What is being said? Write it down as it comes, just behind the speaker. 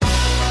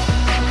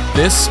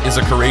This is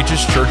a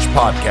Courageous Church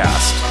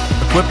podcast,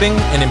 equipping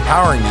and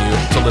empowering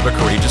you to live a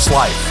courageous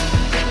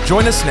life.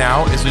 Join us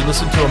now as we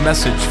listen to a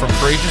message from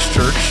Courageous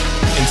Church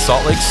in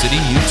Salt Lake City,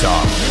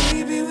 Utah.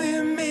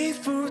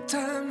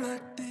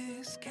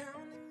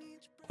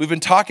 We've been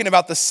talking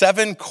about the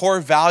 7 core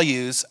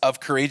values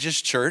of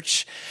Courageous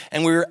Church,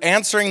 and we were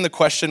answering the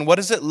question, what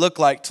does it look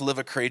like to live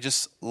a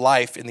courageous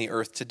life in the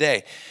earth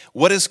today?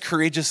 What does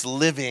courageous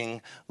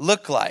living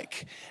look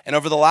like? And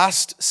over the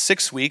last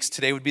 6 weeks,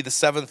 today would be the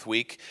 7th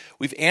week,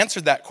 we've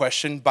answered that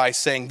question by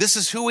saying, this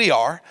is who we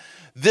are.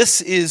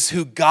 This is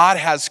who God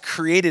has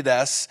created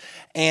us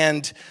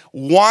and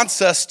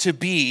wants us to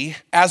be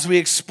as we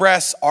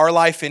express our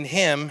life in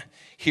Him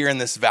here in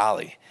this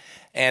valley.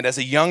 And as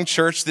a young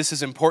church, this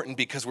is important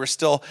because we're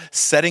still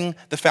setting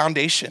the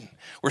foundation.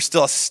 We're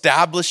still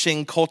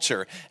establishing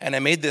culture. And I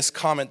made this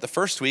comment the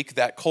first week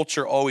that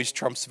culture always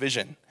trumps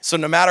vision. So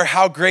no matter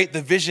how great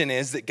the vision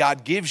is that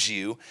God gives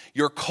you,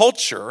 your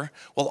culture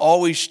will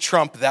always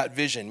trump that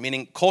vision,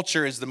 meaning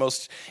culture is the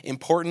most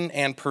important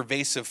and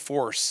pervasive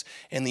force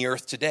in the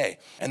earth today.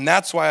 And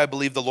that's why I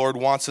believe the Lord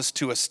wants us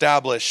to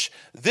establish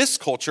this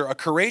culture, a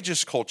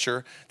courageous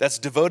culture that's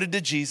devoted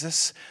to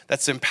Jesus,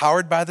 that's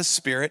empowered by the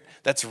Spirit,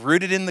 that's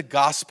rooted in the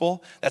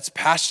gospel, that's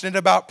passionate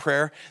about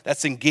prayer,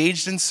 that's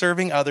engaged in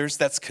serving others,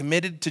 that's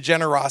committed to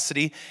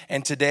generosity,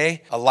 and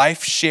today, a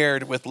life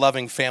shared with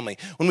loving family.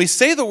 When we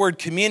say the word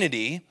community,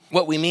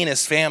 what we mean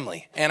is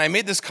family. And I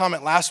made this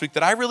comment last week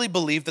that I really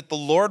believe that the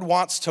Lord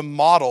wants to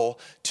model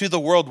to the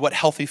world what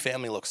healthy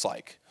family looks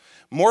like.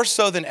 More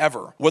so than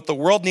ever, what the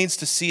world needs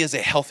to see is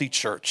a healthy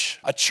church,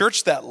 a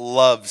church that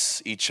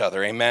loves each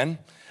other, amen?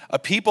 A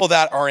people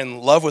that are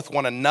in love with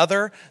one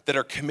another, that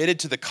are committed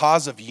to the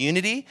cause of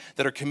unity,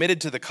 that are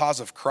committed to the cause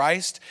of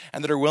Christ,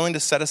 and that are willing to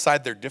set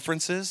aside their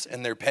differences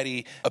and their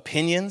petty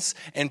opinions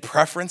and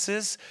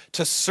preferences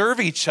to serve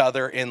each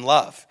other in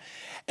love.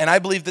 And I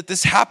believe that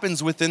this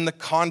happens within the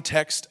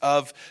context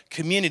of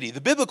community.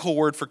 The biblical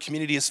word for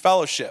community is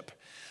fellowship.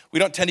 We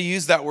don't tend to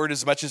use that word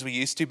as much as we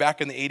used to. Back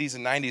in the 80s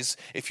and 90s,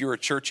 if you were a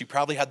church, you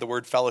probably had the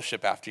word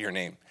fellowship after your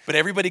name. But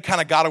everybody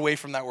kind of got away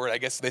from that word. I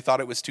guess they thought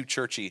it was too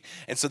churchy.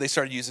 And so they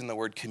started using the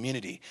word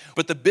community.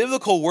 But the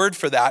biblical word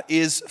for that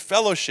is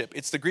fellowship.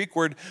 It's the Greek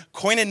word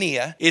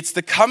koinonia. It's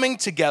the coming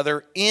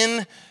together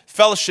in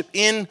fellowship,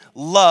 in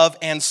love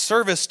and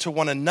service to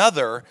one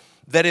another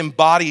that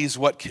embodies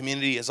what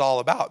community is all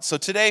about. So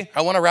today,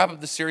 I want to wrap up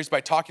the series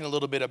by talking a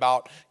little bit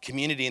about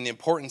community and the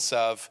importance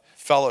of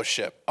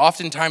fellowship.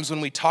 Oftentimes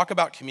when we talk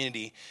about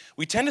community,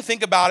 we tend to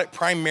think about it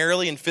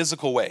primarily in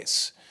physical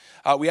ways.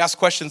 We ask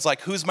questions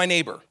like, who's my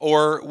neighbor?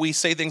 Or we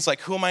say things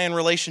like, who am I in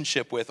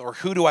relationship with? Or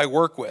who do I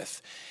work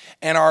with?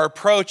 And our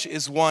approach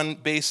is one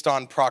based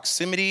on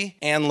proximity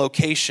and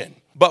location.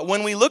 But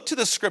when we look to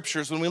the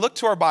scriptures, when we look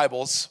to our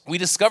Bibles, we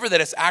discover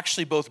that it's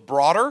actually both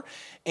broader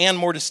and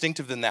more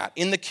distinctive than that.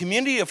 In the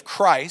community of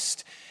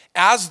Christ,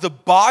 as the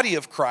body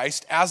of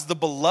Christ, as the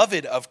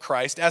beloved of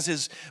Christ, as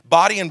his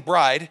body and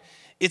bride,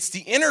 it's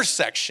the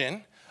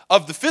intersection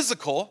of the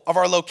physical, of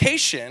our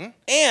location,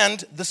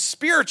 and the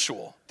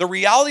spiritual, the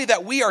reality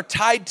that we are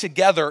tied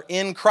together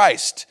in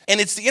Christ.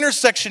 And it's the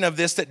intersection of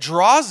this that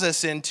draws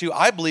us into,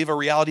 I believe, a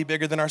reality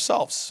bigger than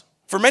ourselves.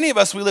 For many of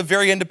us, we live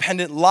very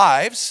independent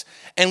lives,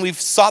 and we've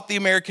sought the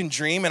American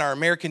dream and our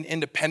American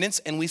independence,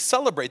 and we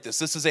celebrate this.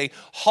 This is a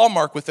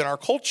hallmark within our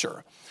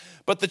culture.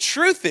 But the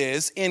truth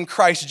is, in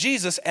Christ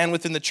Jesus and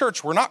within the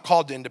church, we're not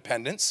called to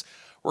independence.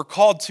 We're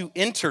called to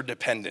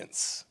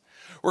interdependence.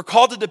 We're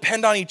called to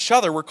depend on each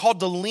other. We're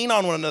called to lean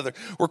on one another.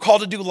 We're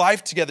called to do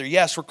life together.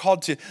 Yes, we're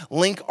called to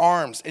link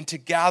arms and to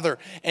gather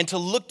and to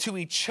look to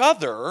each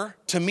other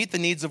to meet the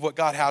needs of what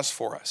God has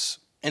for us.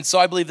 And so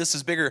I believe this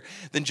is bigger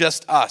than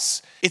just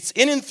us. It's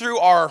in and through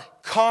our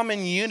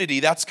common unity.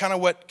 That's kind of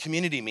what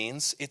community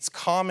means. It's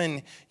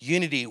common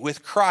unity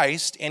with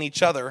Christ and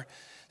each other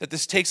that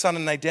this takes on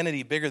an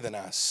identity bigger than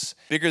us,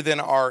 bigger than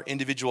our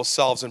individual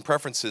selves and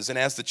preferences. And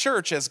as the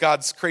church, as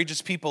God's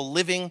courageous people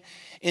living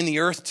in the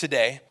earth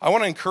today, I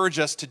want to encourage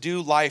us to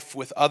do life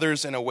with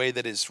others in a way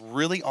that is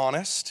really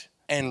honest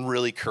and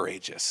really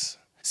courageous.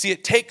 See,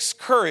 it takes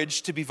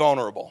courage to be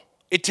vulnerable.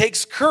 It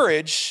takes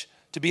courage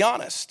to be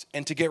honest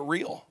and to get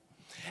real.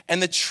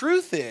 And the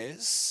truth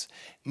is,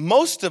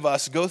 most of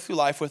us go through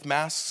life with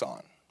masks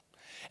on.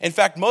 In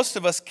fact, most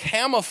of us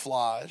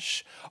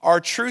camouflage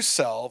our true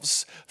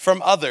selves from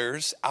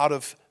others out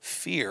of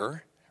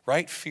fear,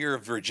 right? Fear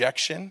of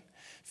rejection,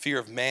 fear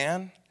of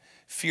man,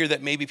 fear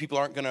that maybe people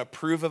aren't going to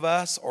approve of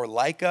us or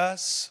like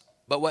us.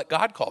 But what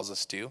God calls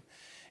us to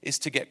is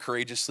to get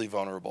courageously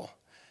vulnerable,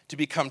 to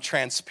become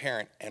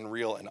transparent and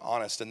real and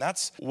honest. And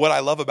that's what I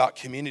love about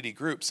community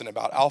groups and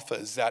about Alpha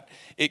is that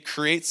it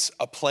creates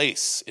a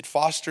place. It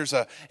fosters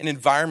an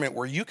environment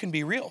where you can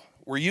be real,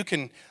 where you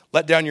can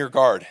let down your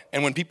guard.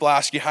 And when people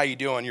ask you how you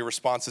doing, your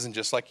response isn't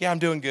just like, yeah, I'm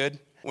doing good.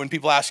 When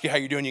people ask you how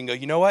you're doing, you can go,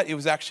 you know what? It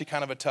was actually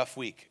kind of a tough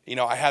week.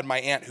 I had my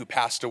aunt who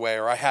passed away,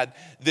 or I had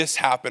this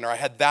happen, or I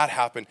had that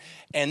happen.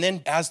 And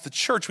then as the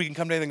church, we can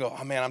come together and go,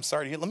 oh man, I'm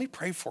sorry. Let me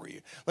pray for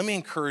you. Let me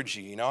encourage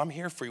you. I'm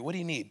here for you. What do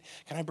you need?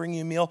 Can I bring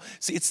you a meal?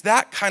 See, it's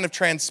that kind of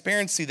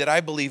transparency that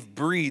I believe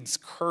breeds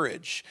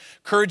courage.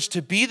 Courage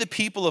to be the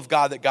people of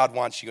God that God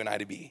wants you and I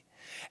to be.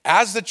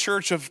 As the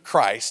church of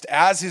Christ,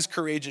 as his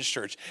courageous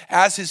church,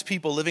 as his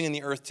people living in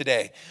the earth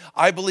today,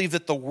 I believe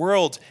that the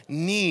world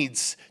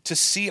needs to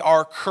see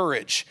our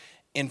courage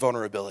in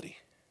vulnerability.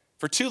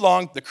 For too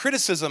long, the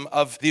criticism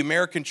of the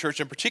American church,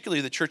 and particularly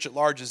the church at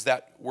large, is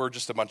that we're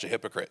just a bunch of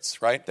hypocrites,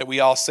 right? That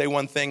we all say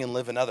one thing and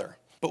live another.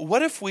 But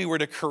what if we were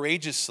to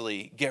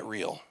courageously get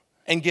real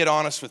and get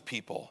honest with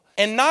people?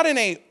 And not in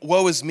a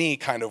woe is me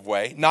kind of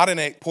way, not in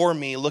a poor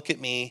me, look at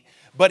me,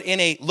 but in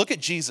a look at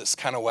Jesus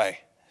kind of way.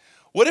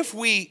 What if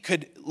we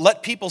could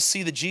let people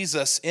see the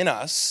Jesus in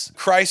us,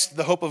 Christ,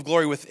 the hope of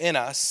glory within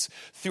us,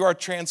 through our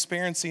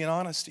transparency and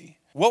honesty?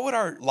 What would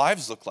our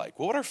lives look like?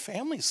 What would our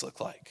families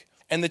look like?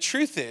 And the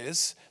truth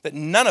is that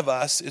none of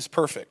us is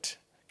perfect.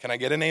 Can I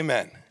get an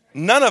amen?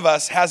 None of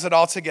us has it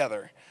all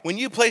together. When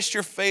you placed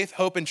your faith,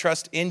 hope, and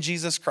trust in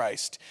Jesus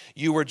Christ,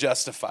 you were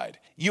justified.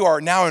 You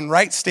are now in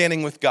right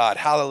standing with God.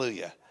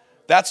 Hallelujah.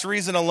 That's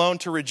reason alone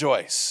to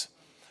rejoice.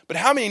 But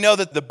how many know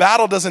that the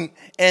battle doesn't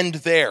end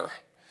there?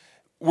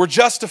 We're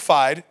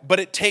justified, but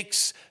it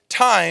takes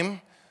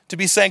time to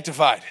be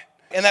sanctified.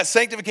 And that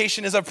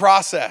sanctification is a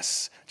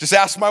process. Just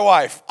ask my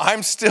wife.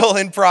 I'm still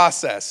in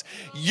process.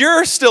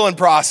 You're still in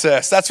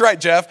process. That's right,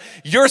 Jeff.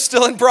 You're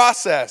still in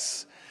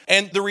process.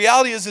 And the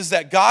reality is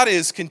that God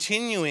is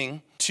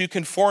continuing to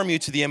conform you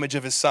to the image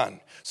of his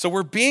son. So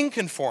we're being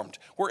conformed.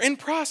 We're in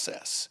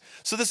process.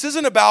 So this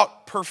isn't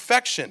about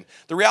perfection.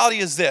 The reality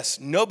is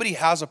this: nobody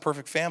has a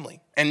perfect family,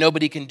 and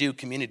nobody can do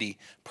community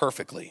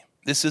perfectly.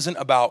 This isn't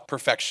about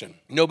perfection.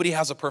 Nobody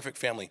has a perfect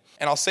family.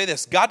 And I'll say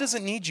this: God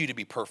doesn't need you to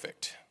be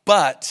perfect,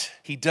 but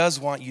he does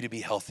want you to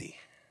be healthy.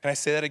 Can I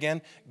say that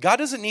again? God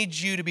doesn't need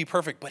you to be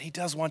perfect, but he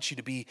does want you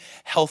to be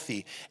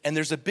healthy. And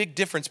there's a big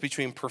difference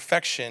between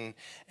perfection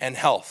and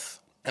health.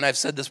 And I've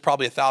said this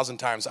probably 1,000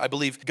 times. I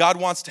believe God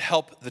wants to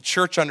help the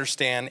church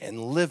understand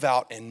and live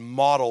out and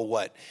model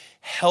what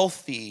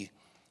healthy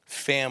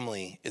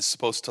family is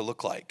supposed to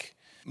look like.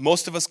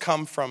 Most of us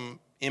come from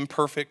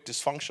imperfect,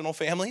 dysfunctional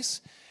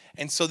families.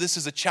 And so this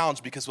is a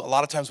challenge because a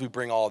lot of times we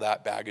bring all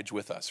that baggage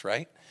with us,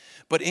 right?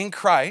 But in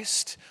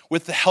Christ,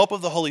 with the help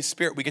of the Holy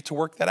Spirit, we get to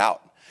work that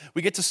out.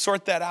 We get to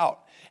sort that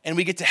out. And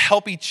we get to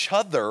help each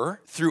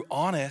other through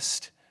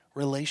honest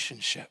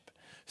relationship,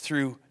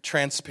 through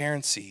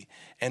transparency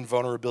and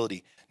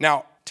vulnerability.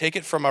 Now, take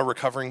it from a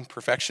recovering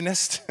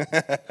perfectionist.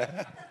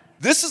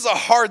 This is a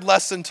hard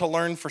lesson to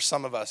learn for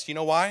some of us. You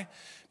know why?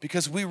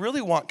 Because we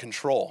really want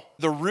control.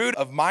 The root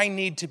of my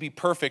need to be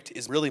perfect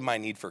is really my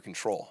need for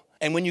control.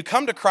 And when you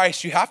come to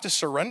Christ, you have to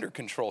surrender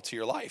control to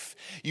your life.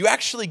 You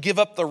actually give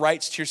up the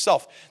rights to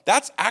yourself.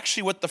 That's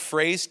actually what the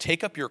phrase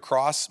 "take up your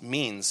cross"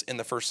 means in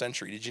the first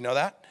century. Did you know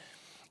that?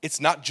 It's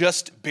not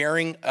just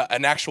bearing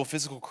an actual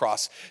physical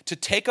cross. To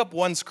take up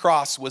one's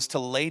cross was to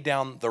lay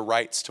down the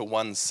rights to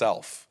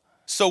oneself.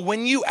 So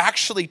when you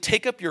actually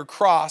take up your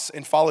cross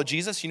and follow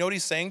Jesus, you know what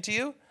he's saying to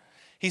you?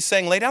 He's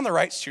saying, lay down the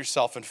rights to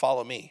yourself and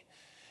follow me.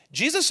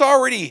 Jesus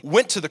already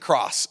went to the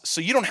cross,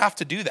 so you don't have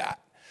to do that.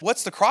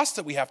 What's the cross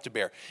that we have to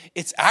bear?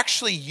 It's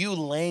actually you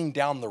laying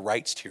down the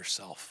rights to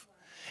yourself.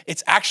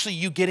 It's actually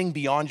you getting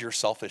beyond your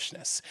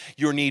selfishness,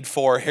 your need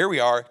for, here we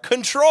are,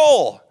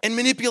 control and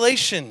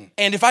manipulation.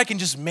 And if I can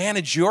just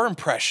manage your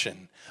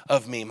impression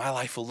of me, my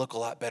life will look a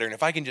lot better. And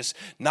if I can just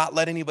not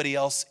let anybody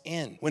else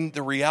in, when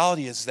the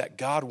reality is that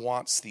God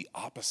wants the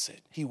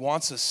opposite. He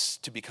wants us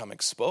to become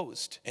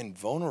exposed and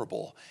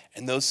vulnerable.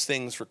 And those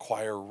things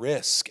require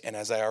risk. And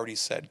as I already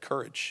said,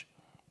 courage.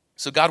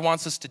 So God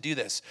wants us to do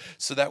this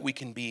so that we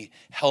can be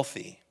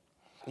healthy.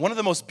 One of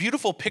the most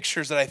beautiful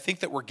pictures that I think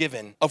that we're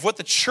given of what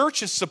the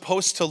church is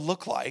supposed to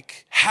look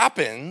like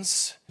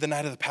happens the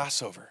night of the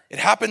Passover. It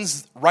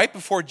happens right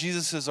before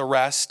Jesus'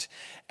 arrest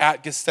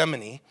at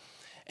Gethsemane.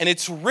 And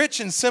it's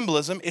rich in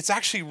symbolism. It's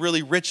actually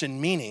really rich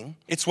in meaning.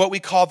 It's what we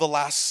call the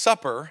Last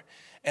Supper.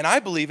 And I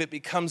believe it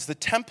becomes the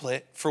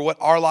template for what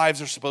our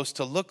lives are supposed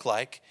to look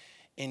like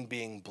in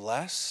being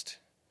blessed,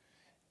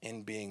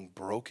 in being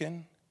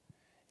broken,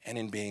 and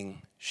in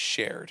being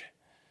shared.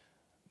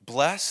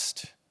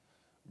 Blessed,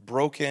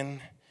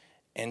 broken,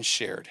 and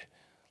shared.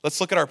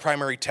 Let's look at our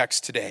primary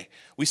text today.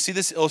 We see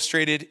this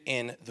illustrated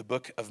in the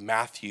book of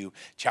Matthew,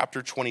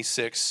 chapter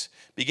 26,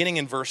 beginning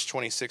in verse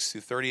 26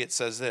 through 30. It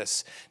says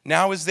this: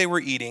 Now as they were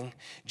eating,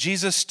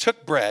 Jesus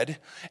took bread,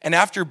 and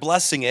after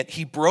blessing it,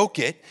 he broke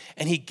it,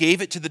 and he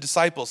gave it to the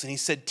disciples. And he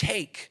said,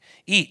 "Take,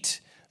 eat,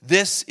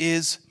 this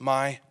is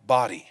my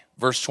body."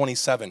 Verse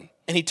 27.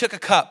 And he took a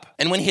cup,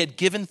 and when he had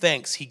given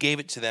thanks, he gave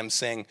it to them,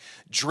 saying,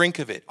 "Drink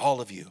of it,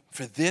 all of you,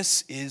 for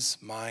this is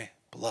my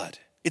blood.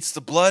 It's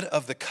the blood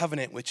of the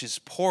covenant which is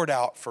poured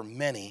out for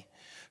many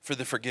for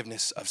the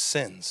forgiveness of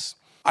sins.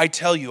 I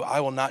tell you,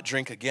 I will not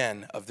drink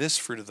again of this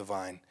fruit of the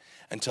vine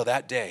until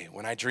that day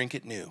when I drink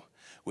it new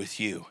with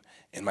you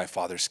in my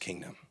Father's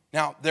kingdom.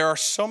 Now, there are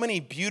so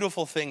many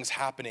beautiful things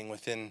happening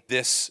within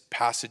this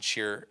passage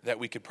here that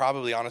we could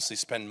probably honestly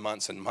spend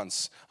months and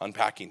months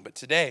unpacking. But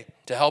today,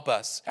 to help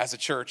us as a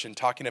church in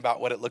talking about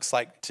what it looks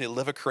like to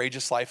live a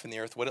courageous life in the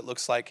earth, what it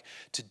looks like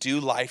to do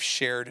life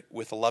shared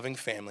with a loving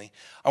family,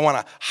 I want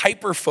to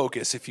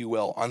hyper-focus, if you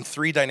will, on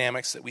three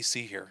dynamics that we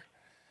see here.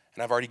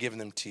 And I've already given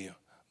them to you.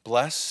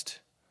 Blessed,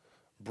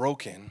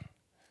 broken,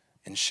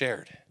 and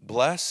shared.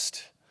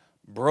 Blessed,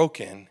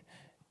 broken,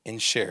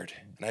 and shared.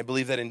 And I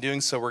believe that in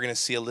doing so, we're going to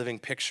see a living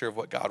picture of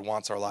what God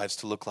wants our lives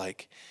to look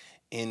like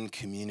in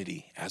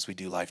community as we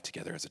do life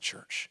together as a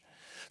church.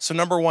 So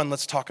number one,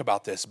 let's talk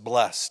about this,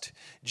 blessed.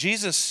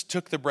 Jesus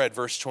took the bread,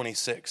 verse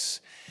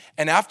 26,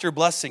 and after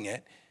blessing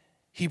it,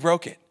 he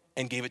broke it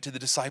and gave it to the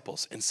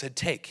disciples and said,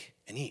 take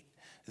and eat.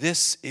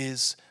 This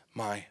is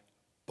my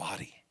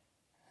body.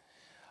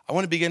 I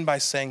want to begin by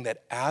saying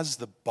that as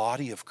the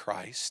body of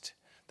Christ,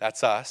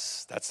 that's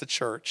us, that's the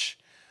church,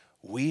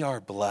 we are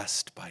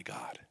blessed by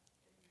God.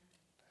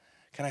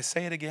 Can I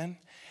say it again?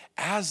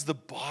 As the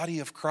body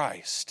of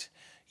Christ,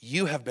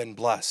 you have been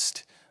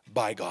blessed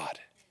by God.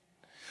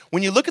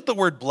 When you look at the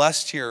word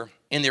blessed here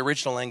in the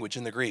original language,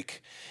 in the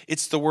Greek,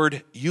 it's the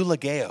word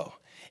eulogeo,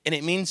 and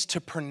it means to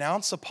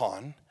pronounce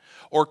upon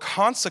or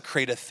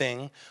consecrate a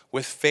thing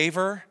with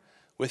favor,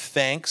 with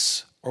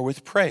thanks, or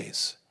with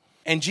praise.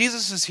 And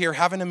Jesus is here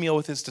having a meal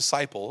with his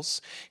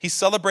disciples. He's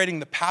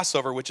celebrating the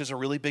Passover, which is a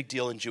really big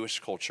deal in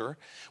Jewish culture,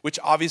 which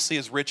obviously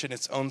is rich in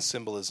its own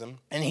symbolism.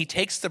 And he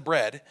takes the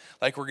bread,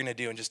 like we're going to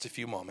do in just a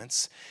few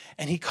moments,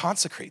 and he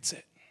consecrates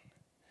it.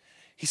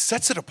 He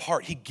sets it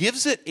apart. He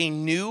gives it a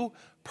new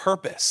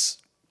purpose.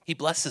 He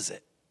blesses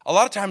it. A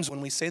lot of times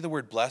when we say the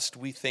word blessed,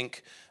 we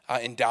think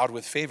endowed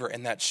with favor,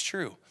 and that's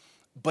true.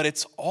 But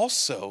it's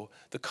also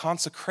the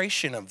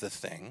consecration of the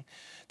thing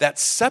that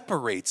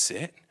separates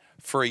it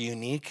for a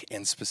unique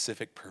and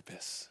specific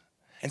purpose.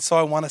 And so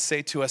I want to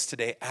say to us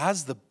today,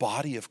 as the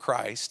body of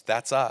Christ,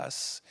 that's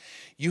us,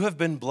 you have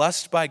been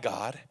blessed by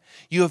God.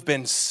 You have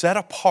been set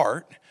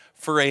apart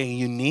for a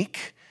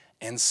unique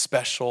and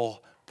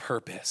special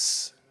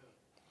purpose.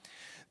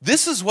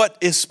 This is what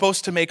is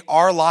supposed to make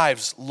our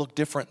lives look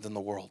different than the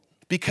world.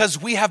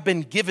 Because we have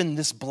been given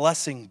this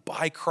blessing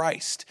by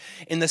Christ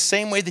in the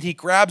same way that he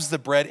grabs the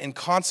bread and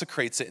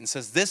consecrates it and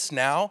says, this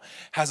now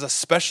has a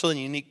special and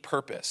unique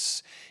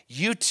purpose.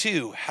 You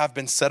too have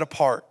been set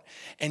apart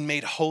and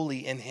made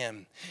holy in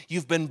him.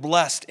 You've been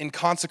blessed and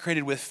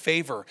consecrated with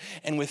favor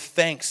and with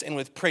thanks and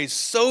with praise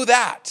so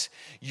that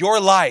your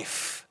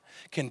life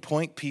can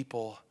point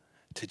people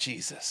to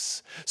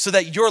Jesus. So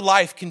that your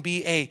life can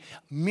be a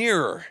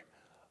mirror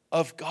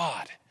of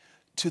God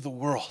to the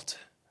world.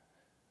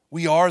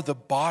 We are the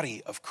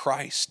body of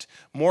Christ,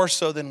 more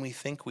so than we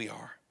think we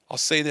are. I'll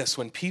say this,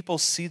 when people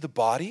see the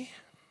body,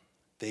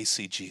 they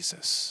see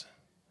Jesus.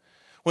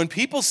 When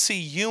people see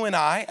you and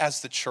I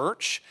as the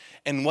church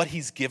and what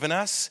he's given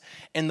us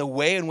and the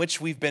way in which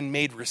we've been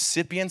made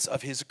recipients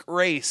of his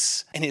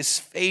grace and his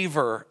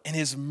favor and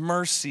his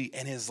mercy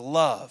and his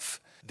love,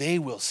 they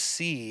will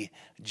see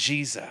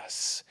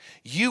Jesus.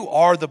 You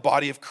are the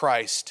body of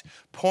Christ,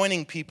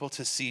 pointing people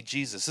to see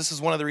Jesus. This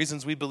is one of the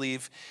reasons we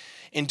believe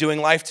in doing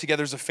life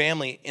together as a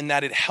family, in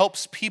that it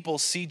helps people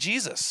see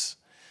Jesus.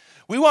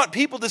 We want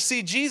people to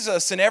see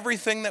Jesus in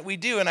everything that we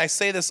do, and I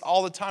say this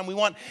all the time. We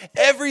want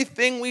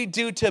everything we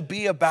do to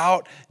be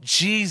about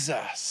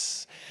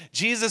Jesus.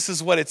 Jesus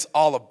is what it's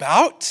all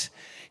about.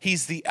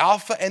 He's the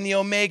Alpha and the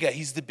Omega.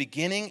 He's the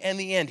beginning and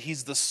the end.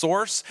 He's the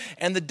source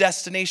and the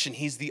destination.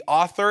 He's the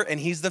author and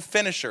he's the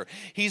finisher.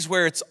 He's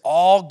where it's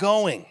all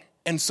going.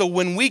 And so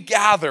when we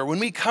gather, when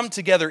we come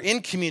together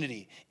in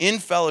community, in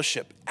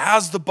fellowship,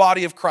 as the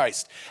body of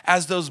Christ,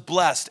 as those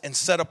blessed and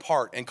set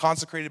apart and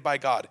consecrated by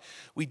God,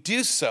 we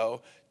do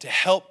so to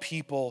help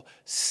people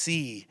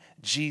see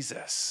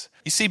Jesus.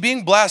 You see,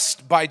 being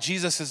blessed by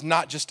Jesus is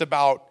not just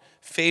about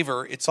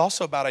favor, it's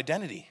also about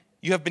identity.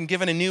 You have been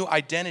given a new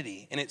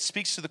identity, and it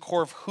speaks to the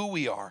core of who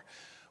we are.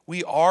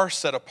 We are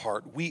set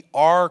apart. We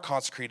are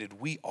consecrated.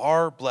 We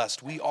are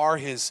blessed. We are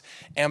his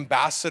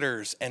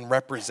ambassadors and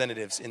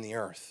representatives in the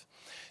earth.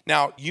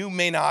 Now, you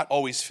may not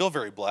always feel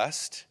very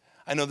blessed.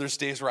 I know there's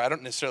days where I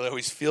don't necessarily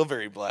always feel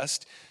very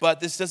blessed, but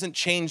this doesn't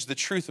change the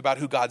truth about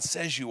who God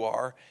says you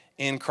are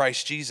in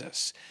Christ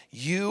Jesus.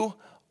 You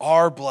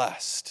are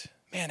blessed.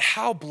 Man,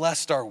 how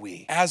blessed are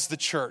we as the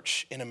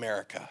church in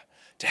America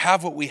to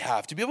have what we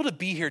have, to be able to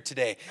be here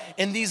today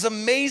in these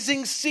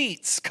amazing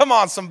seats. Come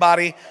on,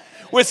 somebody,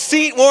 with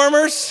seat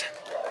warmers.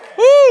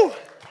 Woo!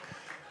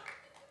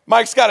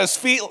 Mike's got his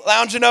feet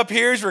lounging up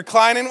here. He's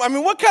reclining. I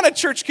mean, what kind of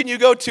church can you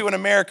go to in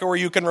America where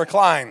you can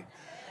recline?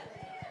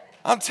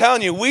 I'm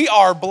telling you, we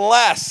are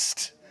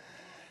blessed.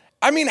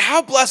 I mean,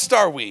 how blessed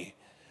are we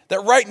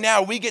that right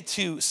now we get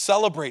to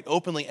celebrate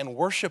openly and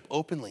worship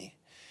openly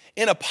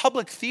in a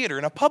public theater,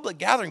 in a public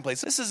gathering place.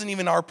 This isn't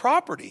even our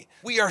property.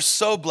 We are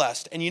so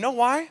blessed. And you know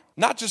why?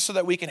 Not just so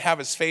that we can have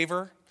his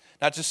favor,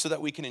 not just so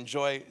that we can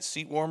enjoy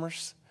seat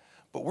warmers,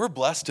 but we're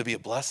blessed to be a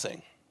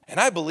blessing. And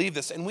I believe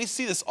this, and we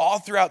see this all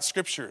throughout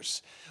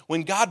scriptures.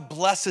 When God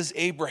blesses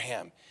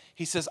Abraham,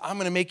 He says, I'm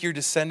going to make your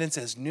descendants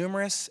as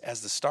numerous as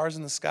the stars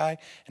in the sky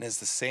and as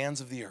the sands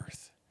of the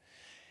earth.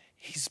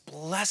 He's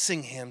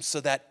blessing him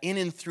so that in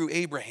and through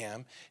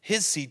Abraham,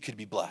 his seed could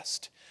be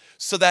blessed.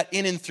 So that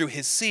in and through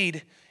his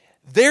seed,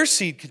 their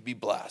seed could be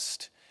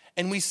blessed.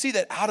 And we see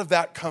that out of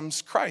that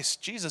comes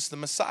Christ, Jesus, the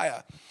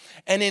Messiah.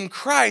 And in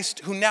Christ,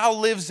 who now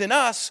lives in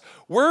us,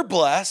 we're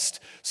blessed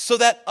so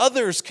that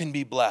others can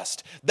be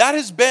blessed. That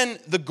has been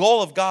the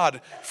goal of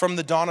God from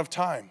the dawn of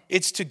time.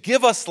 It's to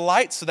give us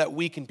light so that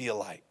we can be a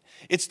light.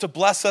 It's to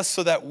bless us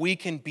so that we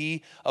can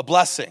be a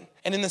blessing.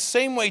 And in the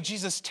same way,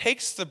 Jesus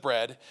takes the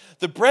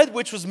bread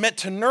which was meant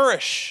to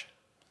nourish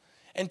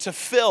and to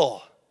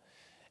fill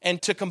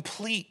and to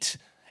complete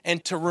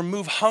and to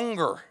remove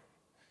hunger.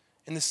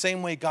 In the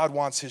same way, God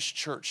wants his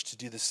church to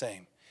do the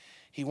same.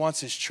 He wants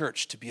his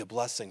church to be a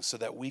blessing so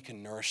that we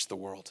can nourish the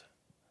world,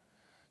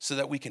 so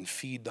that we can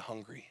feed the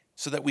hungry,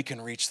 so that we can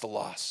reach the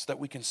lost, so that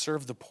we can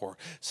serve the poor,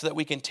 so that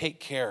we can take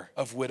care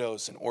of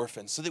widows and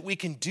orphans, so that we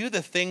can do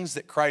the things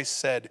that Christ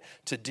said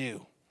to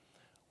do.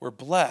 We're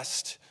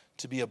blessed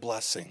to be a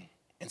blessing.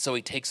 And so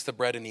he takes the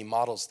bread and he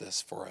models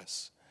this for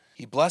us.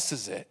 He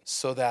blesses it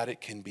so that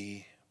it can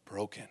be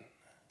broken.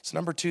 So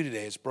number 2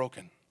 today is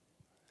broken.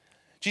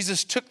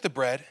 Jesus took the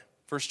bread,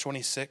 verse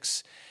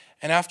 26,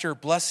 and after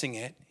blessing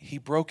it, he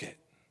broke it.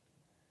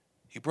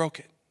 He broke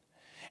it.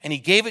 And he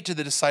gave it to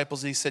the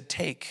disciples and he said,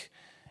 take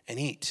and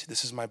eat.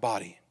 This is my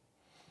body.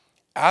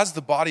 As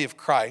the body of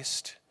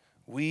Christ,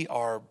 we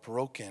are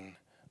broken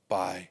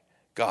by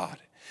God.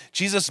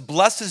 Jesus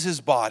blesses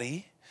his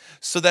body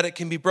so that it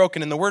can be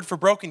broken. And the word for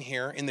broken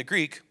here in the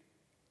Greek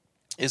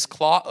is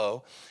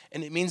klao,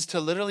 and it means to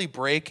literally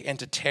break and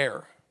to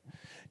tear.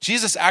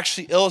 Jesus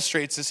actually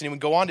illustrates this, and he would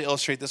go on to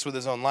illustrate this with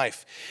his own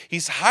life.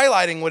 He's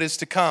highlighting what is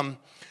to come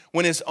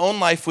when his own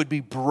life would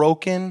be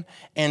broken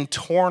and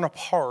torn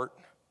apart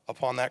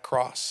upon that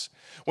cross.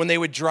 When they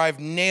would drive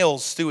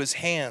nails through his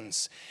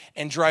hands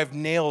and drive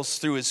nails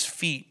through his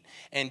feet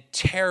and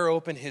tear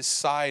open his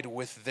side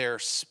with their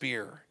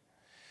spear.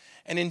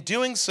 And in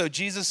doing so,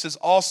 Jesus is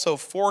also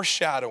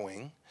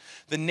foreshadowing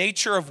the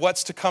nature of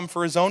what's to come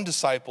for his own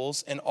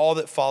disciples and all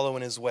that follow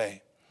in his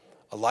way.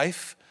 A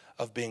life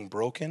of being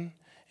broken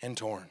and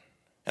torn.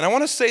 And I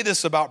want to say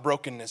this about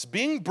brokenness.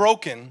 Being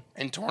broken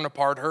and torn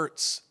apart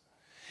hurts.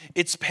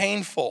 It's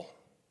painful.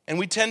 And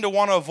we tend to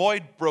want to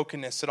avoid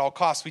brokenness at all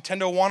costs. We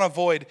tend to want to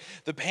avoid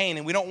the pain,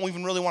 and we don't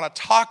even really want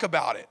to talk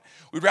about it.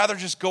 We'd rather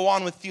just go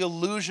on with the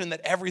illusion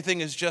that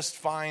everything is just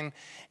fine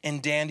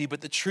and dandy.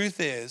 But the truth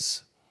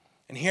is,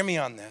 and hear me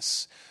on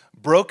this,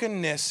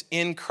 brokenness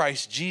in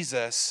Christ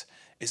Jesus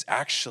is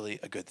actually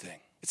a good thing.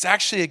 It's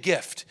actually a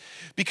gift,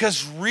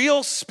 because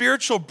real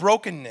spiritual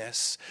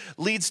brokenness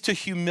leads to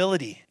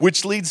humility,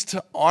 which leads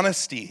to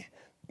honesty,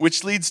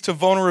 which leads to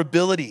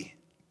vulnerability,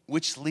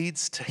 which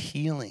leads to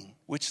healing,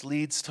 which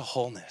leads to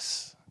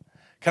wholeness.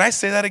 Can I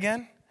say that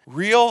again?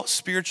 Real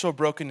spiritual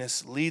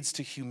brokenness leads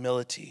to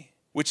humility,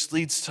 which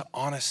leads to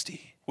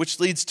honesty, which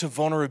leads to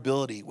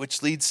vulnerability,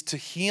 which leads to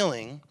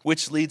healing,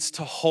 which leads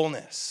to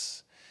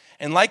wholeness.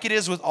 And like it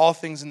is with all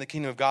things in the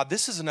kingdom of God,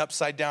 this is an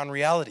upside down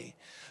reality.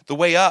 The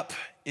way up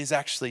is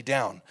actually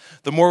down.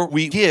 The more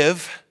we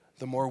give,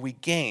 the more we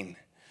gain.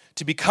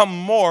 To become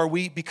more,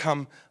 we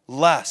become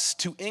less.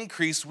 To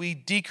increase, we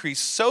decrease,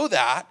 so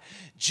that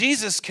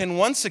Jesus can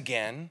once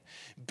again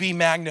be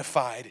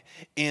magnified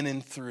in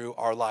and through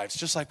our lives,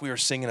 just like we were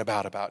singing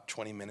about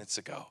 20 minutes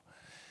ago.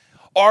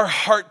 Our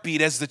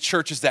heartbeat as the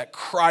church is that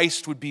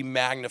Christ would be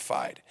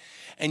magnified.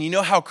 And you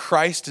know how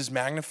Christ is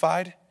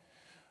magnified?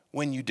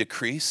 When you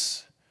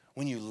decrease,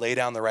 when you lay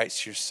down the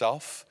rights to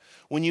yourself,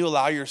 when you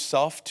allow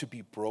yourself to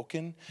be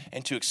broken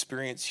and to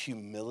experience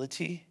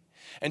humility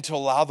and to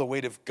allow the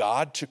weight of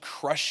God to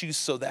crush you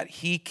so that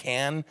he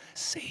can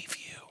save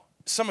you.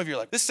 Some of you are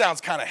like, this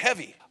sounds kind of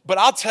heavy. But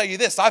I'll tell you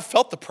this, I've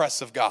felt the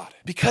press of God,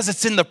 because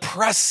it's in the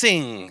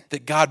pressing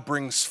that God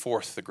brings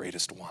forth the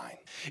greatest wine.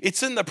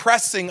 It's in the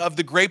pressing of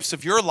the grapes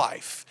of your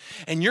life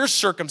and your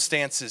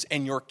circumstances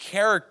and your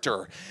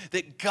character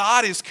that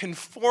God is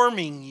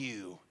conforming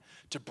you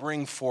to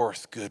bring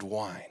forth good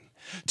wine,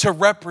 to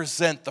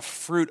represent the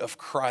fruit of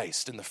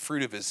Christ and the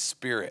fruit of his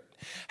Spirit.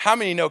 How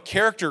many know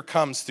character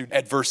comes through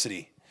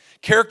adversity?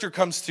 Character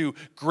comes through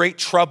great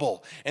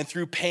trouble and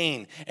through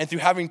pain and through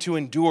having to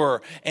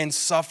endure and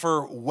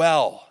suffer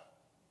well.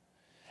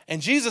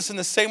 And Jesus, in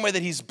the same way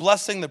that he's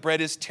blessing the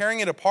bread, is tearing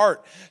it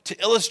apart to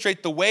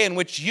illustrate the way in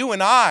which you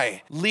and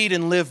I lead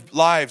and live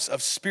lives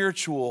of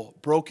spiritual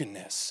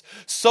brokenness,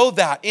 so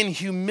that in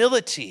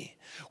humility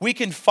we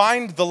can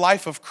find the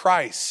life of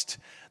Christ,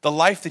 the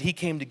life that he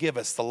came to give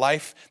us, the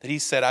life that he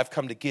said, I've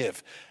come to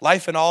give,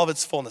 life in all of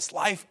its fullness,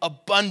 life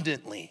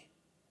abundantly,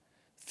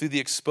 through the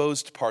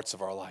exposed parts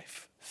of our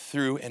life,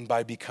 through and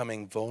by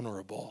becoming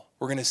vulnerable.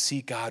 We're going to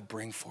see God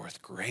bring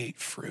forth great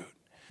fruit.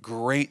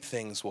 Great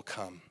things will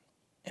come.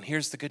 And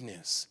here's the good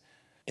news.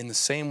 In the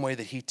same way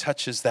that he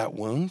touches that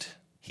wound,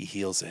 he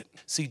heals it.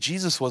 See,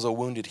 Jesus was a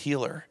wounded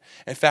healer.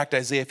 In fact,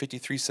 Isaiah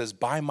 53 says,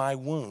 by my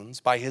wounds,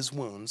 by his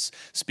wounds,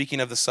 speaking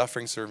of the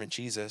suffering servant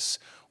Jesus,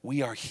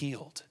 we are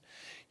healed.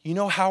 You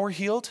know how we're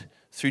healed?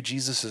 Through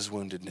Jesus'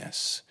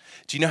 woundedness.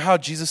 Do you know how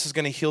Jesus is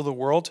going to heal the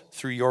world?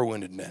 Through your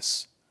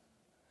woundedness.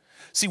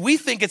 See, we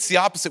think it's the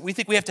opposite. We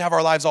think we have to have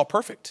our lives all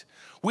perfect.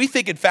 We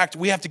think, in fact,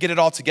 we have to get it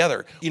all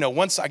together.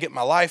 Once I get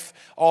my life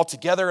all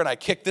together and I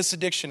kick this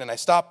addiction and I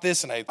stop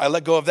this and I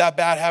let go of that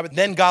bad habit,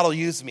 then God will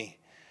use me.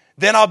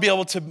 Then I'll be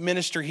able to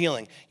minister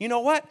healing. You know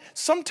what?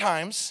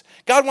 Sometimes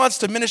God wants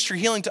to minister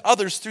healing to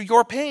others through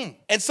your pain.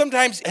 And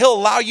sometimes he'll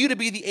allow you to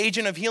be the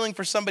agent of healing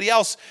for somebody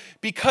else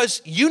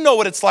because you know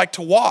what it's like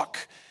to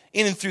walk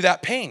in and through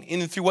that pain,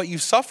 in and through what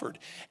you've suffered.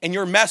 And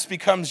your mess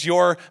becomes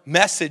your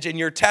message, and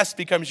your test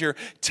becomes your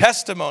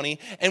testimony.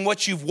 And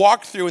what you've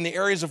walked through in the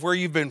areas of where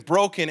you've been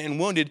broken and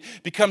wounded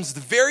becomes the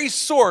very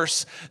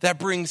source that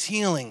brings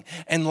healing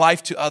and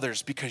life to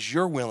others because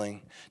you're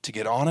willing to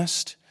get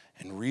honest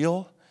and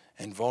real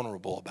and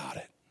vulnerable about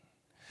it.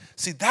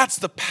 See, that's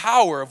the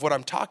power of what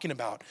I'm talking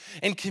about.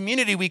 In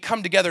community, we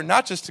come together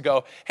not just to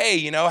go,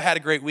 hey, I had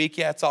a great week.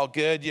 Yeah, it's all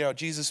good.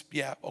 Jesus,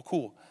 yeah, oh,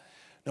 cool.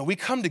 No, we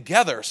come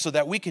together so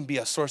that we can be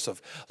a source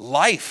of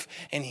life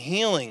and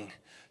healing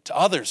to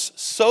others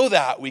so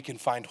that we can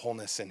find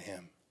wholeness in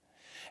him.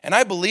 And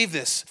I believe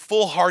this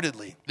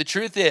full-heartedly. The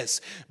truth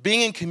is, being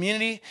in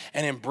community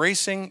and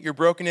embracing your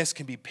brokenness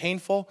can be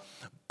painful,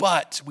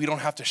 but we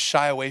don't have to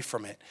shy away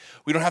from it.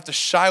 We don't have to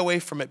shy away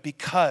from it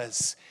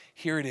because,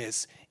 here it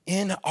is,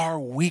 in our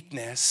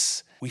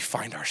weakness, we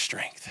find our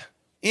strength.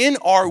 In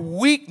our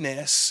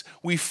weakness,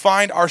 we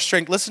find our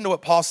strength. Listen to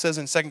what Paul says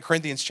in 2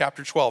 Corinthians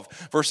chapter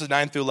 12, verses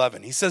 9 through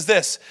 11. He says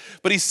this,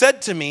 "But he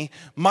said to me,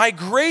 my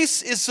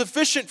grace is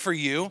sufficient for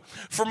you,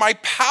 for my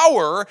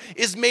power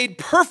is made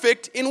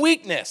perfect in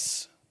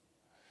weakness."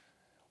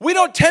 We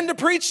don't tend to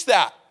preach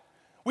that.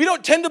 We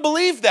don't tend to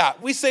believe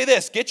that. We say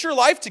this, get your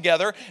life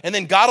together, and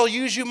then God will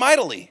use you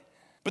mightily.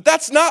 But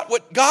that's not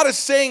what God is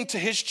saying to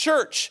his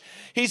church.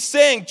 He's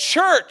saying,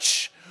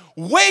 church,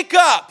 wake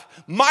up.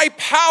 My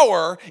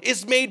power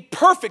is made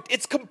perfect.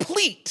 It's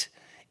complete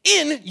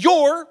in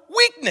your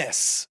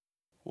weakness.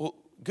 Well,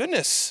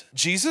 goodness,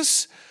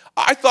 Jesus,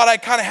 I thought I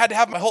kind of had to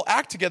have my whole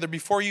act together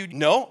before you.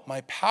 No,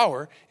 my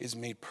power is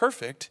made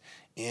perfect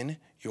in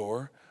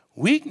your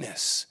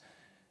weakness.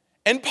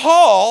 And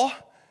Paul,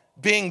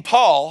 being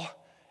Paul,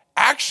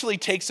 actually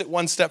takes it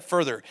one step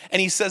further.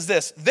 And he says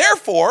this,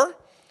 therefore,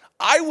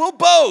 I will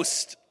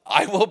boast,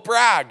 I will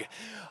brag,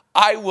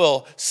 I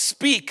will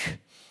speak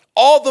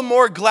all the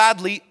more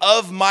gladly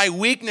of my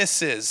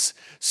weaknesses,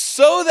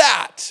 so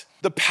that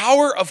the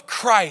power of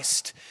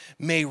Christ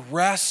may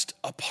rest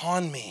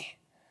upon me.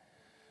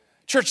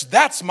 Church,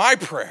 that's my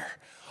prayer.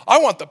 I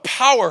want the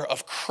power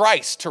of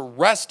Christ to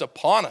rest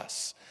upon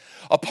us,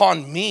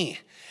 upon me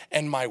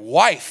and my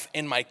wife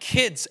and my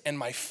kids and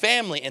my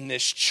family in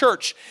this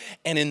church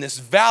and in this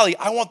valley.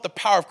 I want the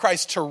power of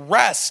Christ to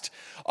rest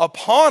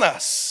upon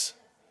us.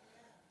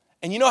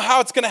 And you know how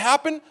it's going to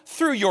happen?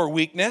 Through your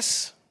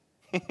weakness.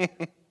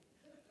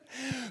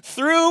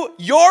 Through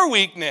your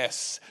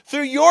weakness,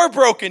 through your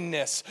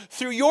brokenness,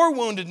 through your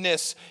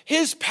woundedness,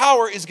 his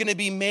power is going to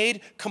be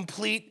made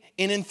complete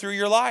in and through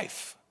your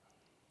life.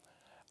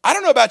 I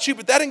don't know about you,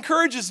 but that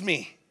encourages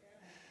me.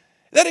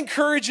 That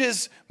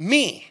encourages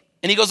me.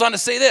 And he goes on to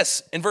say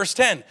this in verse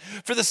 10,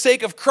 for the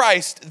sake of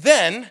Christ,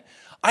 then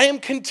I am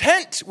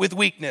content with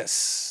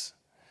weakness.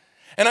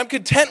 And I'm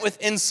content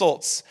with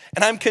insults,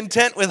 and I'm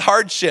content with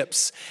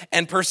hardships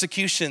and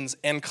persecutions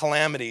and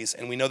calamities.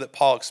 And we know that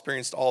Paul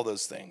experienced all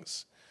those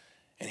things.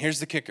 And here's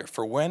the kicker.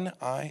 For when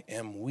I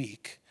am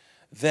weak,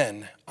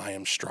 then I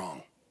am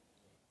strong.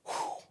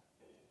 Whew.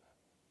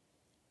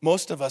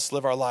 Most of us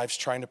live our lives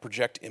trying to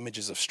project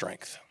images of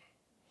strength.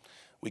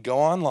 We go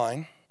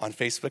online, on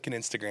Facebook and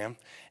Instagram,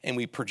 and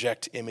we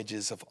project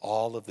images of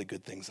all of the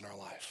good things in our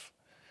life.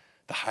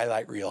 The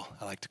highlight reel,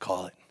 I like to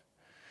call it.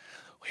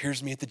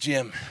 Here's me at the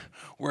gym,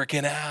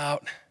 working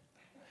out.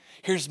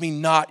 Here's me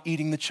not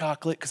eating the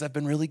chocolate because I've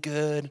been really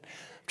good.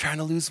 I'm trying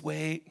to lose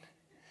weight.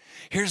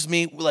 Here's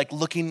me like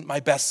looking my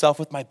best self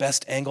with my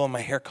best angle and my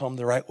hair combed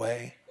the right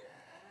way.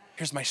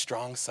 Here's my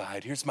strong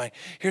side. Here's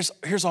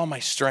all my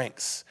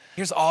strengths.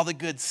 Here's all the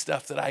good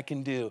stuff that I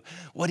can do.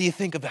 What do you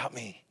think about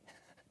me?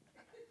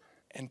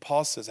 And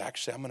Paul says,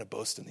 actually, I'm going to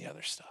boast in the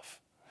other stuff.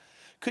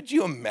 Could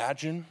you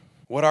imagine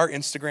what our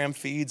Instagram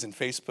feeds and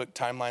Facebook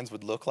timelines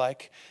would look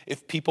like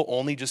if people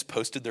only just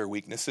posted their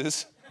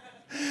weaknesses?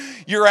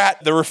 You're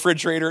at the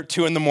refrigerator at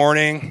 2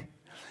 a.m,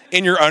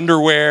 in your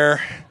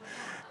underwear,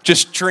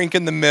 just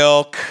drinking the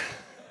milk,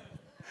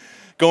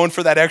 going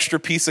for that extra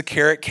piece of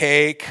carrot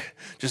cake,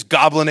 just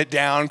gobbling it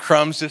down,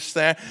 crumbs just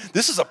there.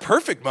 This is a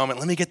perfect moment.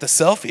 Let me get the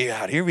selfie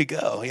out. Here we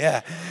go.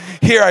 Yeah,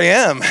 here I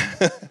am.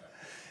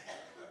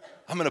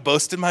 I'm going to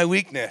boast in my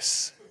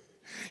weakness.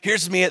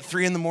 Here's me at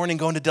 3 a.m.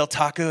 going to Del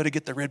Taco to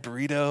get the red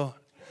burrito.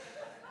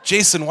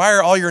 Jason, why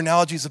are all your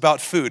analogies about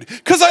food?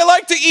 Because I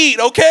like to eat,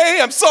 okay?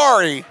 I'm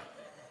sorry.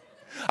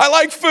 I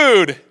like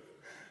food.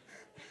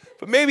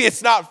 But maybe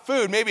it's not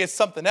food. Maybe it's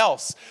something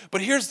else.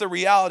 But here's the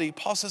reality.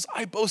 Paul says,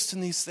 I boast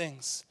in these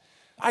things.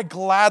 I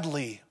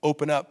gladly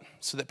open up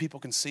so that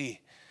people can see.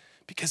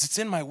 Because it's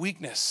in my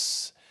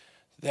weakness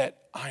that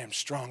I am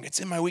strong. It's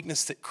in my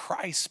weakness that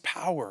Christ's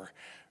power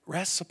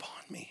rests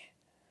upon me.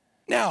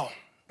 Now,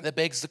 that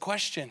begs the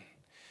question,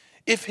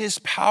 if his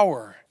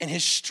power and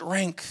his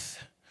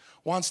strength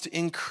wants to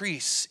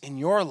increase in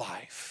your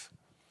life,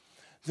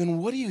 then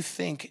what do you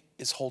think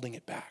is holding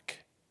it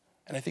back?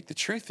 And I think the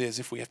truth is,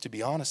 if we have to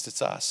be honest,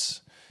 it's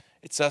us.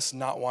 It's us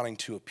not wanting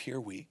to appear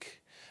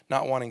weak,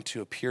 not wanting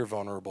to appear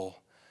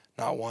vulnerable,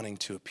 not wanting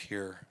to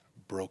appear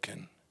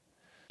broken.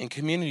 In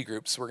community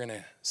groups, we're going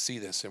to see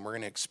this and we're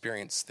going to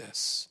experience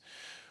this.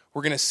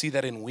 We're going to see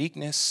that in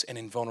weakness and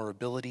in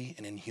vulnerability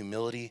and in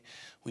humility,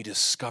 we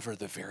discover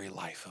the very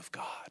life of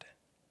God,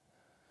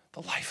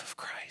 the life of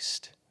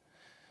Christ.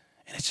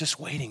 And it's just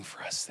waiting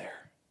for us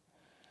there.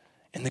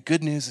 And the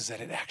good news is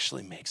that it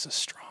actually makes us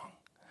strong.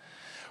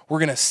 We're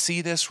going to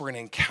see this, we're going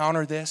to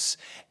encounter this,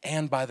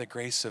 and by the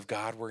grace of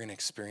God, we're going to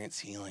experience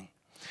healing.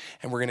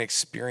 And we're going to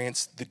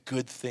experience the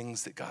good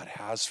things that God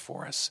has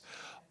for us,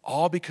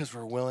 all because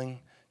we're willing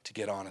to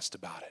get honest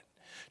about it.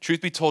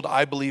 Truth be told,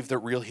 I believe that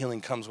real healing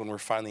comes when we're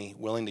finally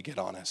willing to get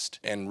honest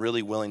and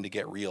really willing to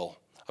get real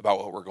about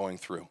what we're going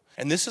through.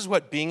 And this is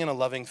what being in a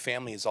loving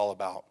family is all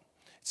about.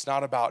 It's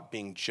not about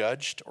being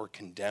judged or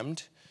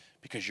condemned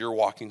because you're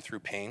walking through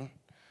pain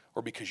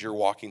or because you're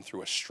walking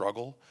through a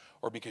struggle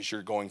or because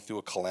you're going through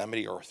a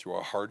calamity or through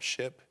a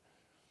hardship.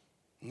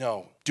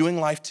 No, doing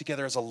life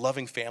together as a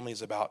loving family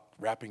is about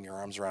wrapping your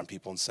arms around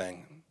people and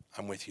saying,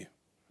 I'm with you.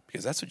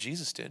 Because that's what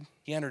Jesus did.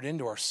 He entered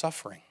into our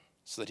suffering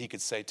so that he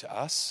could say to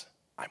us,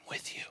 I'm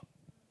with you.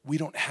 We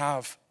don't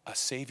have a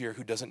Savior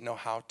who doesn't know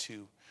how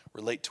to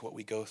relate to what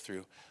we go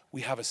through.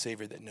 We have a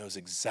Savior that knows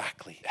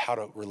exactly how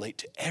to relate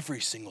to every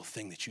single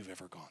thing that you've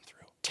ever gone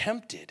through.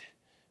 Tempted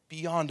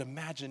beyond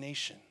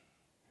imagination,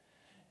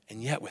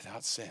 and yet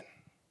without sin,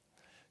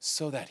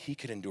 so that he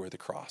could endure the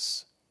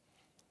cross.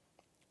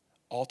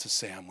 All to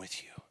say, I'm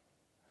with you.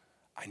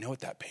 I know what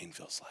that pain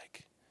feels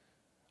like.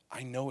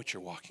 I know what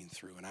you're walking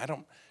through, and I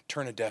don't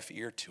turn a deaf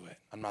ear to it.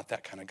 I'm not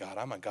that kind of God.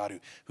 I'm a God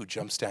who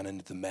jumps down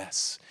into the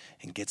mess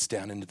and gets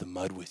down into the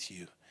mud with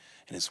you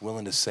and is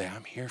willing to say,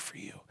 I'm here for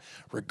you,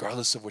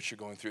 regardless of what you're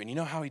going through. And you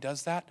know how he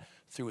does that?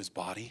 Through his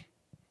body,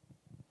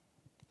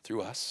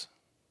 through us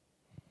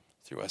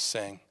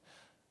saying,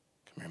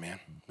 come here, man,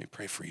 let me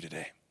pray for you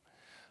today.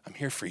 I'm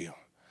here for you.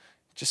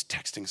 Just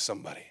texting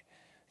somebody,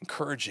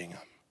 encouraging them,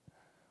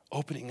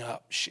 opening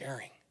up,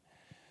 sharing,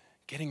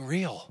 getting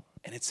real.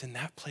 And it's in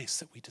that place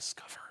that we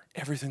discover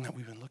everything that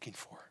we've been looking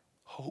for: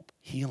 hope,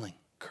 healing,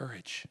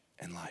 courage,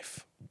 and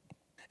life.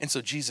 And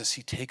so Jesus,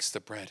 he takes the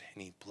bread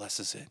and he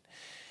blesses it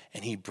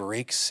and he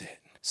breaks it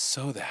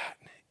so that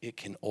it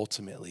can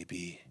ultimately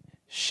be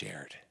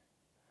shared.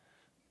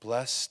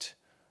 Blessed,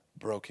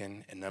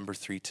 broken, and number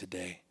 3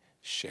 today,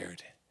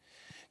 shared.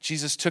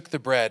 Jesus took the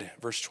bread,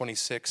 verse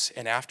 26,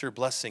 and after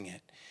blessing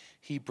it,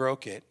 he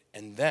broke it,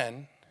 and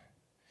then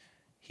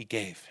he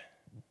gave.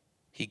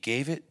 He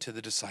gave it to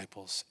the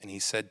disciples, and he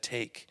said,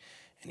 take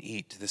and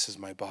eat. This is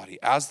my body.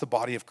 As the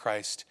body of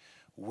Christ,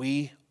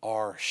 we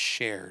are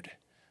shared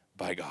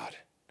by God.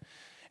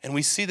 And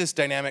we see this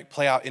dynamic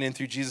play out in and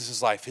through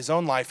Jesus' life. His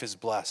own life is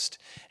blessed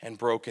and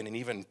broken and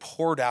even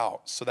poured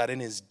out so that in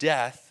his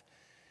death,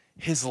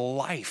 his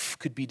life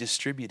could be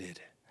distributed.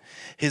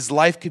 His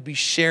life could be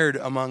shared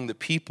among the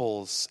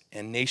peoples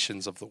and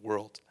nations of the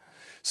world,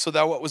 so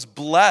that what was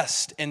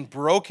blessed and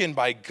broken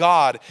by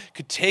God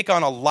could take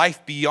on a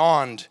life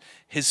beyond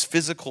his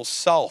physical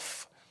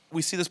self.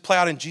 We see this play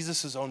out in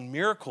Jesus' own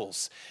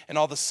miracles and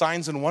all the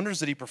signs and wonders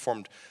that he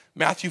performed.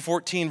 Matthew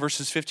 14,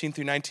 verses 15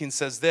 through 19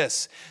 says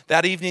this: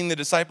 that evening the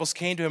disciples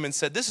came to him and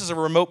said, this is a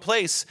remote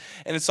place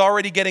and it's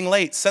already getting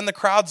late. Send the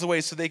crowds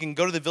away so they can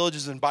go to the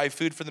villages and buy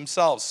food for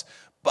themselves.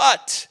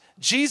 But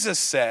Jesus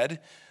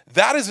said,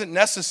 that isn't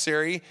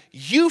necessary.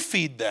 You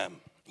feed them.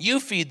 You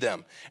feed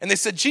them. And they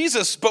said,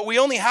 Jesus, but we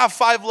only have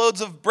 5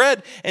 loaves of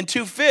bread and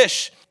 2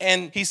 fish.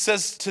 And he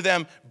says to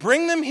them,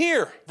 bring them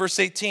here. Verse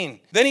 18.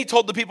 Then he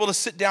told the people to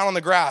sit down on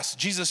the grass.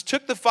 Jesus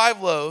took the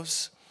 5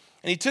 loaves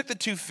and he took the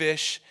 2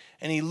 fish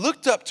and he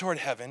looked up toward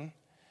heaven.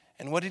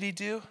 And what did he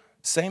do?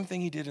 Same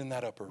thing he did in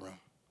that upper room.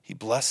 He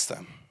blessed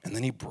them and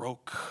then he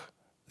broke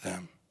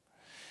them.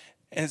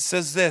 And it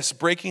says this: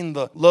 breaking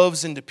the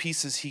loaves into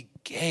pieces, he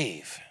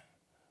gave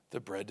the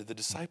bread to the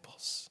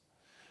disciples,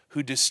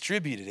 who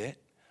distributed it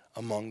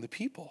among the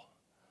people.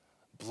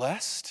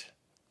 Blessed,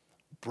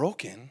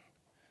 broken,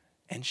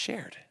 and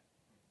shared.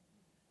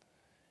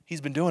 He's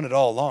been doing it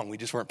all along. We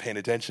just weren't paying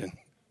attention.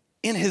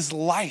 In his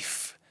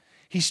life,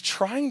 he's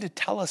trying to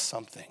tell us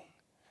something.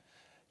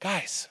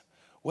 Guys,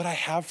 what I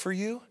have for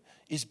you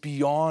is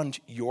beyond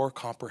your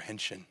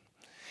comprehension.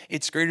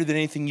 It's greater than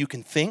anything you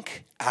can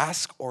think,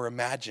 ask, or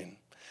imagine.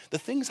 The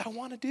things I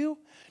want to do,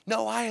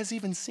 no eye has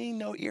even seen,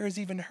 no ear has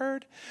even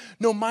heard,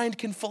 no mind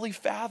can fully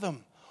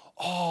fathom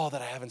all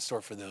that I have in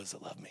store for those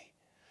that love me.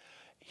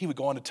 He would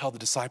go on to tell the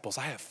disciples,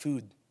 I have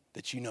food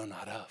that you know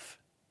not of.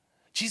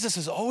 Jesus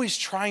is always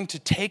trying to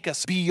take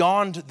us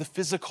beyond the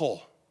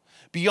physical,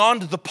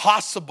 beyond the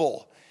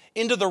possible,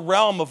 into the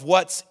realm of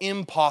what's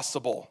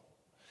impossible.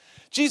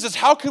 Jesus,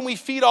 how can we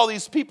feed all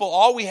these people?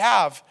 All we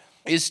have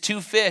is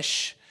 2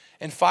 fish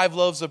and 5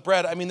 loaves of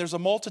bread. I mean, there's a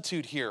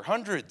multitude here,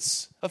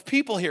 hundreds of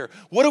people here.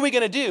 What are we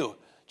going to do?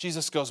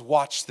 Jesus goes,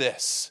 watch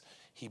this.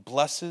 He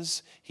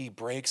blesses, he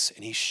breaks,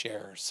 and he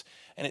shares.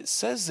 And it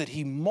says that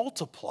he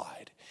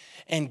multiplied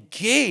and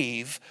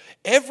gave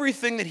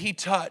everything that he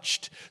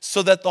touched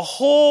so that the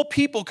whole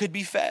people could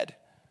be fed,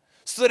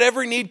 so that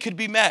every need could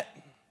be met.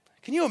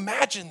 Can you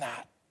imagine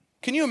that?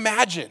 Can you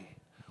imagine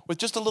with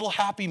just a little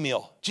Happy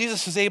Meal,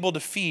 Jesus is able to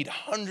feed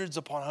hundreds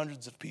upon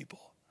hundreds of people.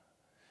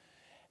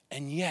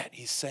 And yet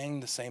he's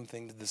saying the same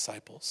thing to the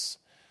disciples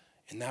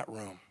in that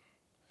room.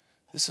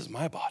 This is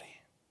my body.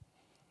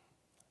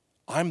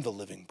 I'm the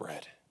living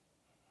bread.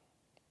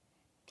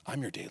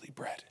 I'm your daily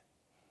bread.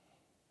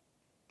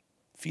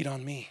 Feed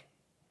on me.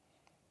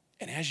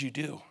 And as you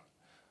do,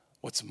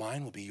 what's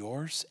mine will be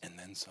yours and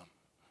then some.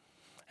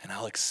 And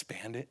I'll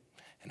expand it,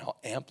 and I'll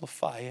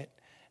amplify it,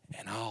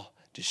 and I'll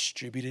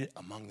distribute it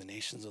among the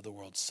nations of the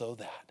world so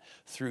that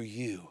through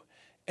you,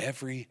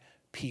 every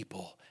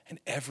people and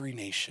every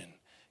nation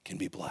can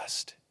be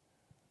blessed.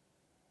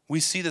 We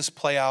see this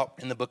play out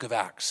in the book of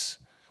Acts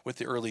with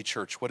the early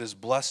church. What is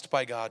blessed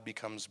by God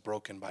becomes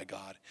broken by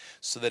God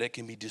so that it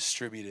can be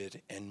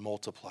distributed and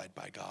multiplied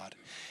by God.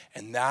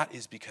 And that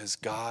is because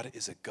God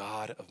is a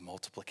God of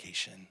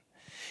multiplication.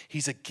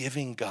 He's a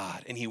giving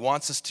God, and he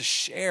wants us to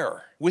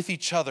share with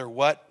each other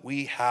what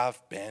we have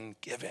been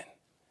given.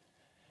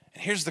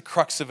 And here's the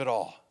crux of it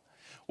all.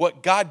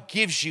 What God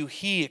gives you,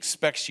 he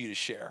expects you to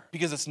share,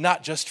 because it's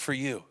not just for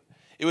you.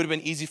 It would have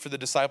been easy for the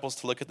disciples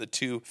to look at the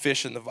 2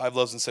 fish and the 5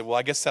 loaves and say, well,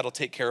 I guess that'll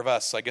take care of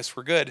us, so I guess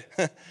we're good.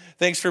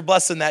 Thanks for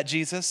blessing that,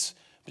 Jesus.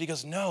 But he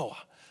goes, no,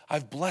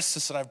 I've blessed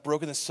this and I've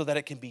broken this so that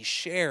it can be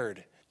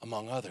shared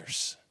among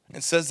others.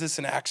 It says this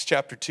in Acts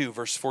chapter 2,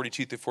 verse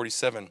 42 through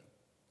 47.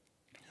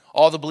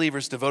 All the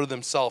believers devoted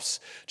themselves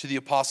to the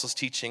apostles'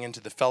 teaching and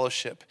to the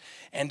fellowship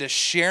and to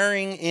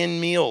sharing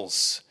in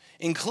meals,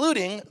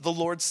 including the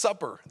Lord's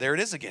Supper. There it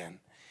is again.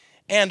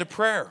 And to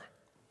prayer.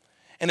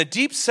 And a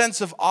deep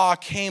sense of awe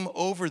came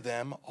over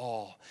them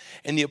all.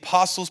 And the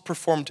apostles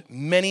performed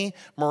many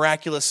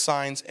miraculous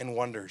signs and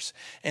wonders.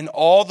 And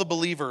all the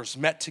believers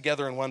met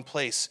together in one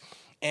place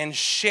and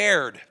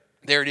shared,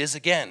 there it is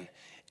again,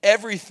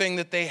 everything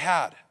that they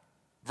had.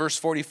 Verse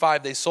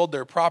 45, they sold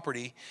their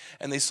property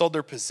and they sold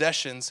their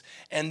possessions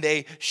and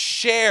they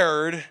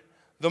shared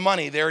the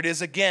money. There it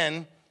is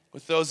again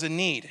with those in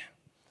need.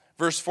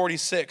 Verse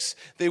 46,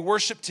 they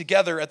worshiped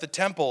together at the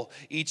temple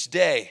each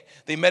day.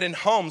 They met in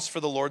homes for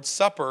the Lord's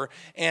Supper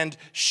and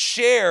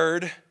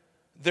shared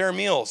their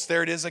meals.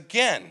 There it is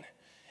again.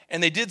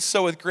 And they did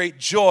so with great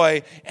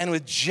joy and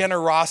with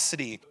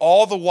generosity,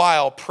 all the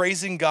while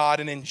praising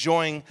God and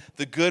enjoying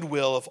the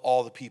goodwill of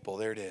all the people.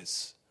 There it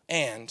is.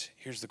 And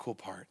here's the cool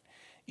part.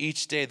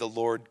 Each day the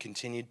Lord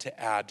continued to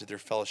add to their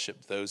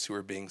fellowship those who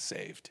were being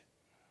saved.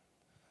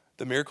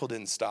 The miracle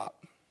didn't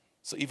stop.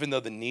 So even though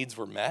the needs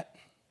were met,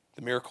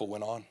 the miracle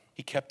went on.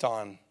 He kept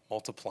on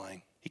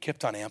multiplying. He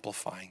kept on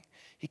amplifying.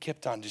 He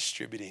kept on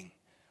distributing.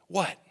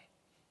 What?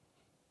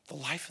 The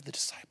life of the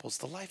disciples,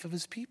 the life of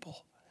his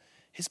people,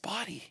 his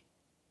body.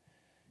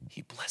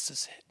 He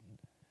blesses it.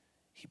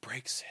 He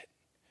breaks it.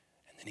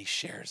 And then he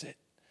shares it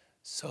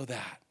so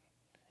that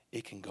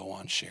it can go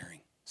on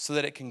sharing, so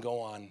that it can go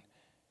on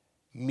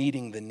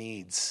meeting the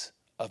needs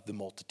of the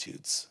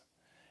multitudes.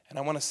 And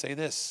I want to say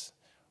this.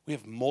 We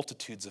have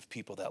multitudes of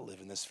people that live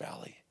in this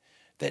valley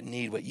that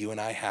need what you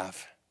and I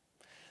have,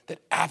 that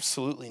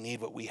absolutely need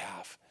what we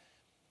have.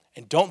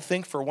 And don't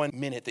think for 1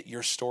 minute that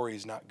your story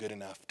is not good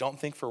enough. Don't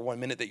think for 1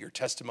 minute that your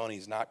testimony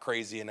is not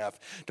crazy enough.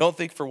 Don't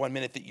think for 1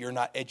 minute that you're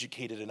not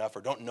educated enough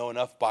or don't know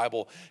enough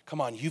Bible.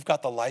 Come on, you've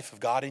got the life of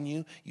God in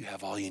you. You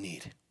have all you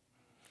need.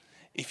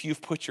 If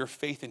you've put your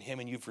faith in him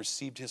and you've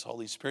received his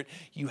Holy Spirit,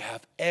 you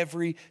have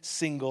every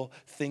single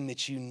thing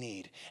that you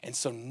need. And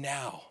so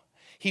now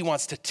he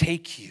wants to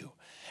take you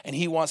and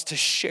he wants to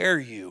share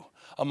you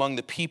among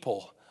the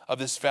people of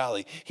this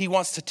valley. He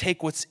wants to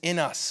take what's in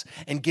us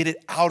and get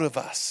it out of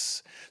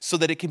us so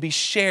that it can be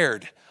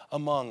shared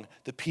among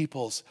the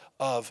peoples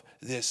of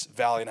this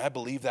valley. And I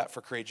believe that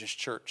for Courageous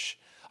Church.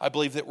 I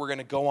believe that we're going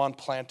to go on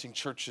planting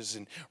churches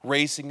and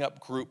raising up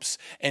groups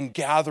and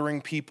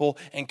gathering people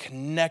and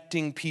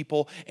connecting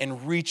people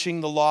and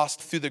reaching the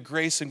lost through the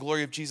grace and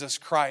glory of Jesus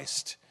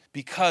Christ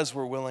because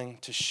we're willing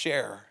to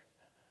share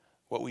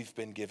what we've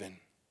been given.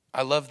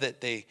 I love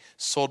that they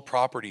sold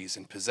properties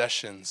and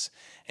possessions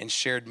and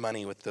shared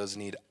money with those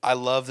in need. I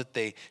love that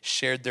they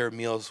shared their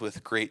meals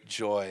with great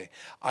joy.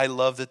 I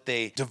love that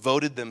they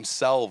devoted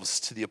themselves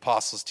to the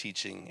apostles'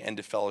 teaching and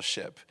to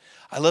fellowship.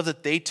 I love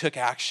that they took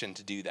action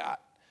to do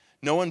that.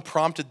 No one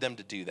prompted them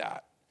to do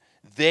that.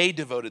 They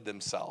devoted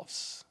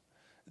themselves.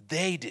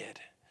 They did.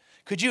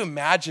 Could you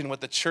imagine what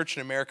the church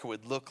in America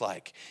would look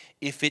like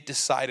if it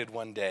decided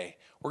one day,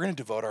 we're going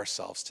to devote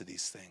ourselves to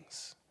these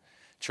things?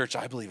 Church,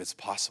 I believe it's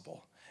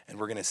possible. And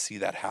we're going to see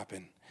that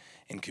happen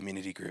in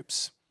community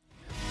groups.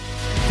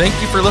 Thank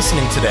you for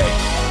listening today.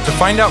 To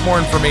find out more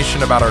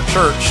information about our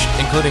church,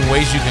 including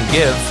ways you can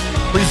give,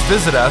 please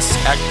visit us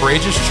at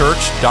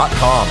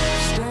courageouschurch.com.